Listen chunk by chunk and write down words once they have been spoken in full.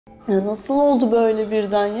Ya nasıl oldu böyle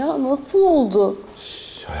birden ya? Nasıl oldu?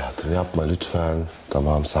 Hayatım yapma lütfen.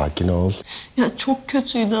 Tamam sakin ol. Ya çok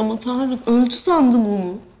kötüydü ama Tarık. Öldü sandım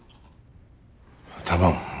onu.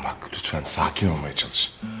 Tamam bak lütfen sakin olmaya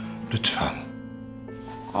çalış. Lütfen.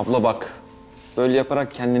 Abla bak, böyle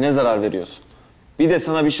yaparak kendine zarar veriyorsun. Bir de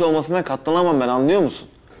sana bir şey olmasına katlanamam ben, anlıyor musun?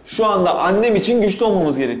 Şu anda annem için güçlü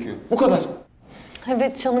olmamız gerekiyor. Bu kadar.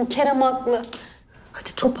 Evet canım, Kerem haklı.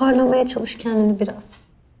 Hadi toparlamaya çalış kendini biraz.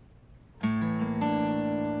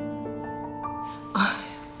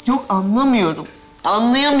 Yok anlamıyorum.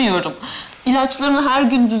 Anlayamıyorum. İlaçlarını her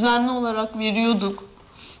gün düzenli olarak veriyorduk.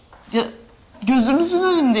 Ya gözümüzün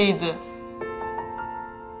önündeydi.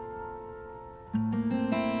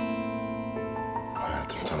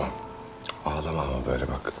 Hayatım tamam. Ağlama ama böyle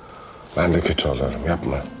bak. Ben de kötü oluyorum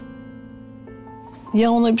yapma.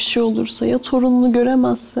 Ya ona bir şey olursa, ya torununu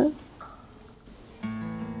göremezse?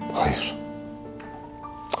 Hayır.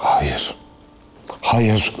 Hayır.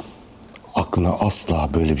 Hayır. Aklına asla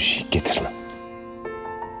böyle bir şey getirme.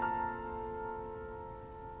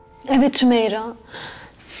 Evet Hümeyra.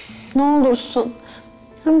 Ne olursun.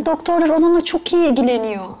 Hem doktorlar onunla çok iyi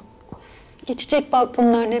ilgileniyor. Geçecek bak,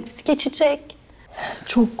 bunların hepsi geçecek.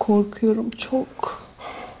 Çok korkuyorum, çok.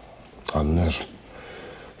 Anlıyorum.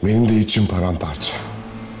 Benim de içim paramparça.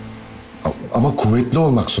 Ama kuvvetli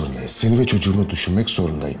olmak zorundayız. Seni ve çocuğumu düşünmek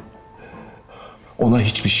zorundayım. Ona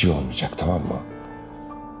hiçbir şey olmayacak, tamam mı?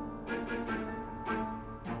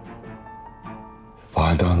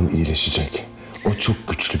 Valide Hanım iyileşecek. O çok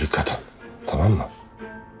güçlü bir kadın. Tamam mı?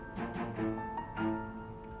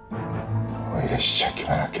 O iyileşecek,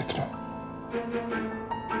 merak etme.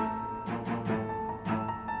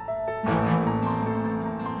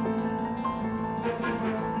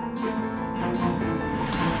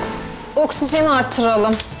 Oksijeni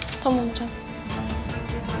artıralım. Tamam hocam.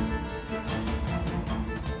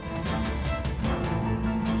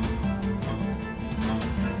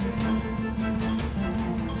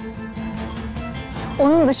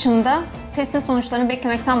 Onun dışında testin sonuçlarını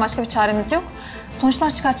beklemekten başka bir çaremiz yok. Sonuçlar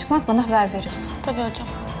çıkar çıkmaz bana haber veriyorsun. Tabii hocam.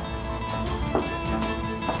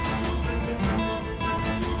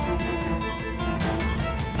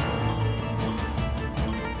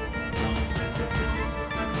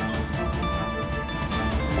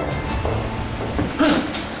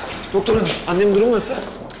 Doktor hanım, annemin durumu nasıl?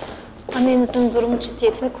 Annenizin durumu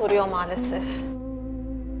ciddiyetini koruyor maalesef.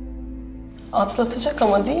 Atlatacak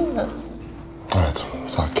ama değil mi? Evet,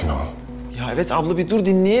 sakin ol. Ya evet abla, bir dur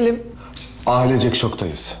dinleyelim. Ailecek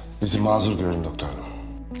şoktayız. Bizi mazur görün doktor hanım.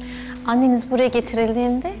 Anneniz buraya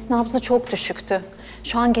getirildiğinde nabzı çok düşüktü.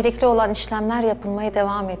 Şu an gerekli olan işlemler yapılmaya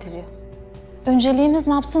devam ediliyor. Önceliğimiz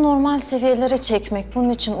nabzı normal seviyelere çekmek. Bunun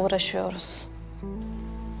için uğraşıyoruz.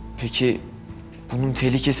 Peki bunun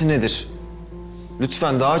tehlikesi nedir?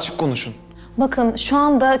 Lütfen daha açık konuşun. Bakın şu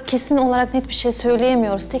anda kesin olarak net bir şey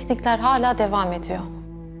söyleyemiyoruz. Teknikler hala devam ediyor.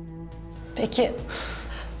 Peki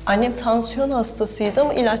annem tansiyon hastasıydı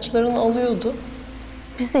ama ilaçlarını alıyordu.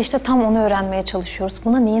 Biz de işte tam onu öğrenmeye çalışıyoruz.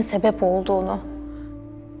 Buna neyin sebep olduğunu.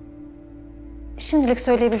 Şimdilik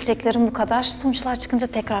söyleyebileceklerim bu kadar. Sonuçlar çıkınca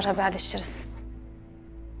tekrar haberleşiriz.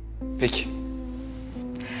 Peki.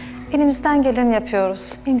 Elimizden geleni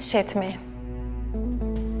yapıyoruz. Endişe etmeyin.